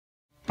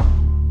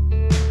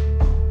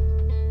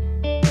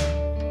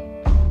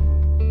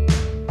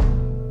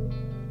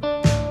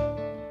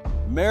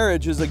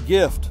Marriage is a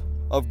gift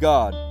of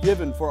God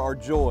given for our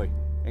joy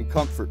and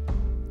comfort.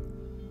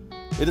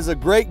 It is a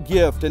great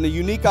gift and a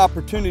unique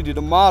opportunity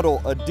to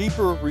model a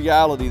deeper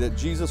reality that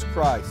Jesus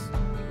Christ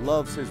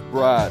loves His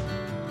bride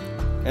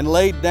and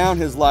laid down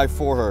His life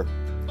for her.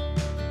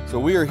 So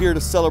we are here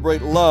to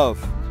celebrate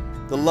love,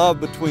 the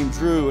love between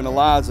Drew and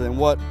Eliza and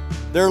what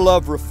their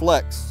love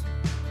reflects,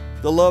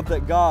 the love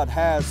that God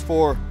has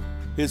for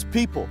His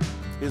people,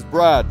 His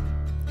bride.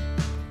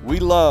 We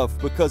love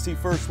because He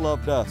first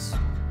loved us.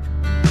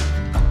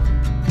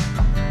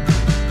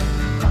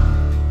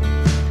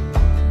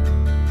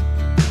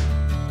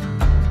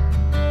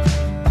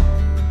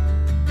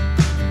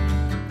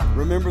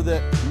 Remember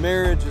that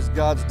marriage is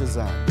God's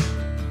design.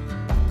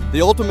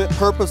 The ultimate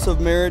purpose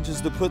of marriage is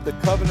to put the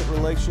covenant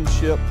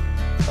relationship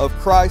of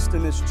Christ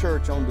and His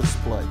church on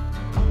display.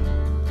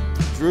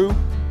 Drew,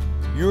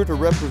 you are to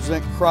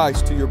represent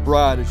Christ to your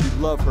bride as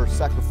you love her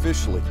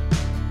sacrificially.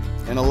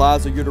 And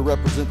Eliza, you're to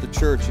represent the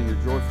church in your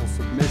joyful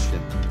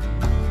submission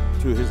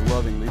to His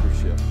loving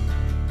leadership.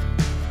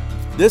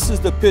 This is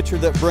the picture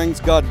that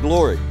brings God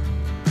glory.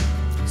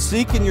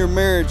 Seek in your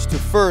marriage to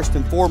first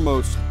and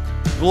foremost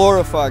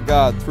glorify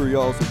God through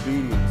y'all's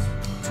obedience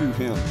to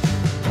Him.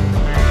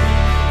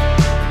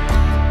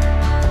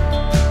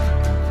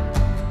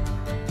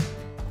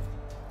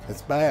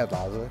 It's bad,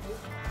 Eliza.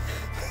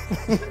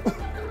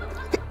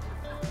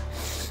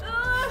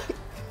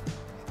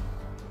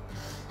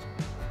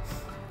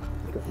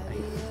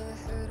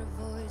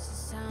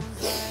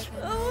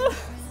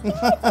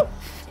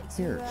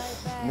 Here,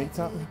 need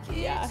something?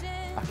 Yeah.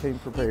 I came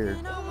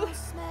prepared.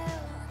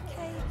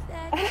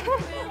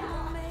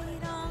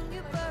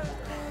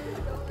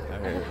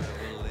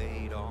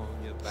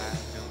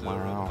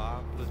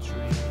 Wow.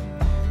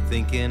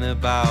 Thinking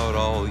about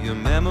all your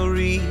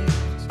memories,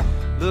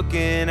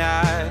 looking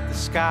at the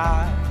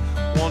sky,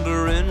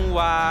 wondering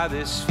why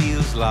this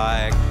feels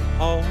like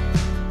home.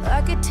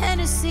 Like a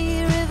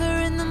Tennessee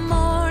river in the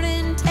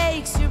morning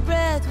takes your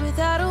breath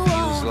without a warning.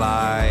 Feels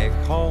like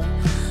home.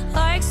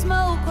 Like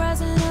smoke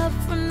rising up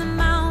from the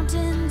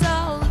mountains,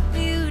 all the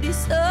beauty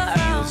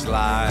surrounds. Feels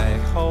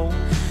like home.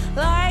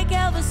 Like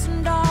Elvis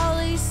and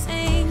Dolly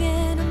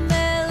singing a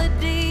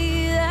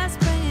melody that's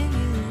bringing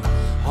you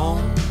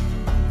Home.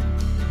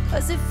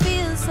 'Cause it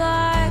feels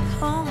like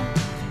home.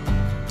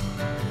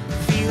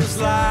 Feels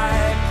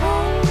like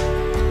home.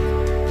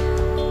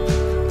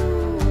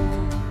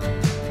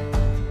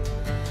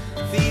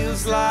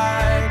 Feels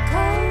like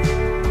home.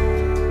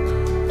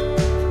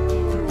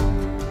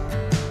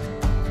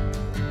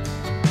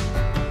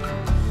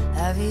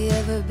 Have you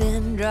ever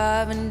been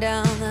driving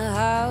down the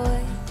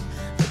highway,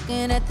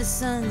 looking at the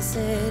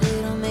sunset?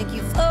 It'll make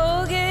you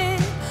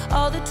forget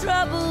all the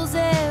troubles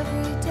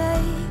every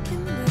day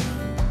can bring.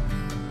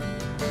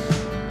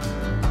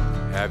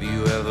 Have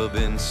you ever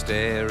been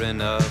staring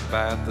up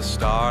at the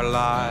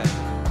starlight,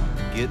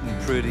 getting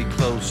pretty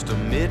close to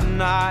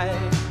midnight?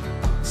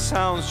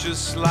 Sounds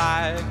just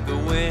like the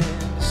wind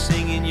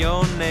singing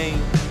your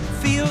name.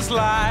 Feels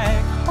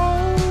like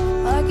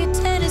home. Like a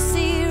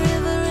Tennessee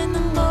river in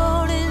the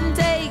morning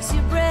takes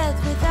your breath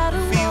without a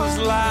warning. Feels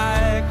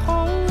like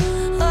home.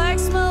 Like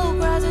smoke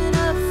rising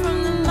up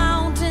from the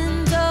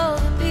mountains, all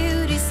the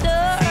beauty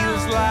surrounds.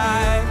 Feels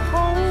like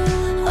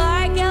home.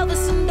 Like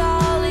Elvis and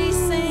Dolly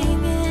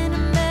singing a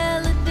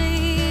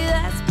melody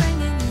that's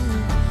bringing you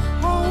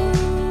home.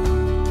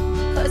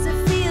 'Cause it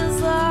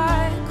feels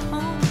like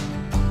home.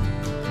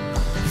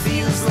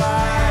 Feels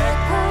like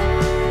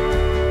home.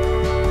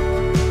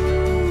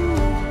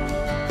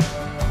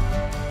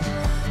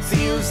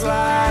 Feels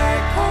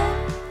like home.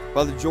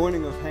 By the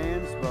joining of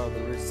hands, by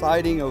the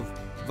reciting of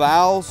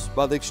vows,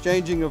 by the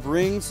exchanging of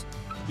rings,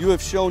 you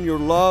have shown your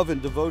love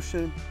and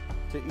devotion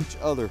to each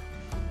other.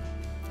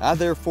 I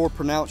therefore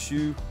pronounce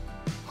you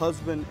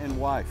husband and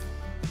wife.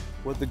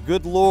 What the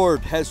good Lord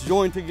has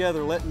joined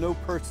together, let no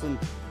person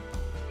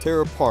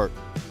tear apart.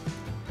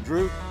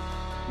 Drew,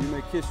 you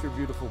may kiss your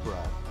beautiful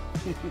bride.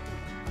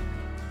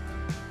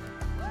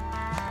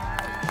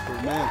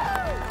 Amen.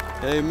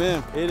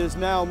 Amen. It is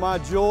now my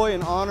joy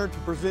and honor to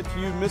present to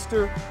you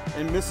Mr.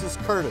 and Mrs.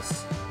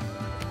 Curtis.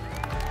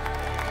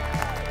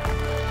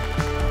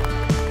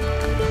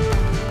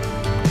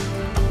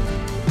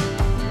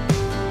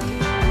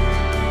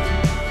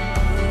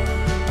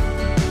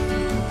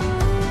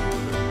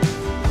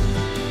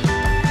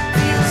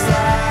 Feels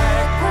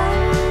like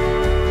home.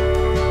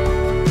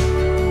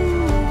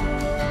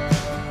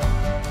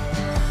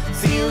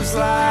 Feels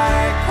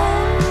like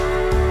home.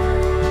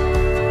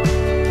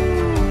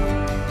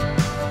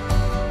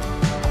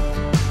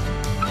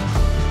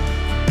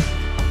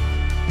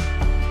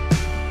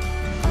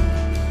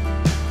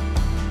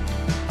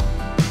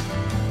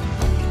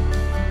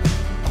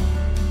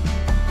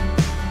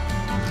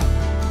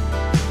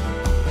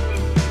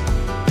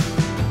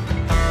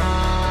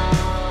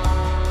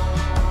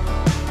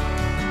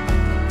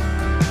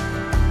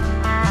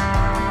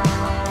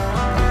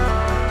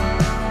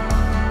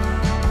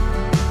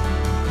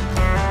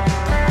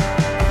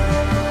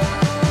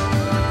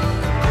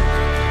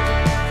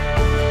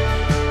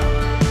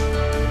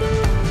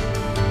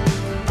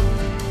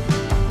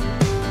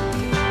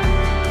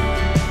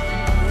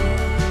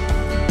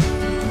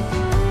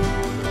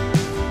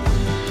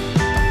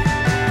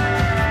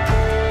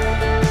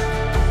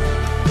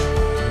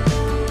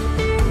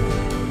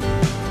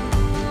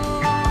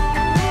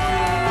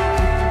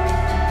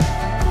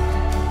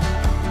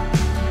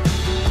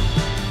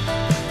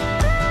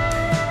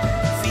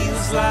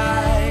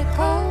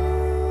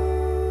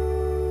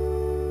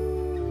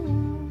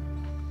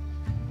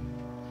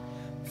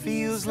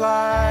 feels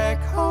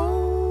like home,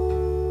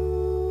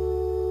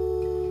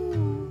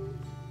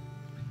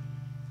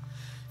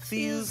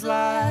 feels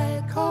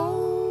like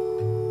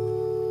home,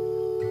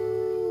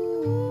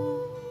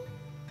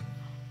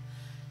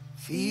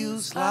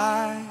 feels like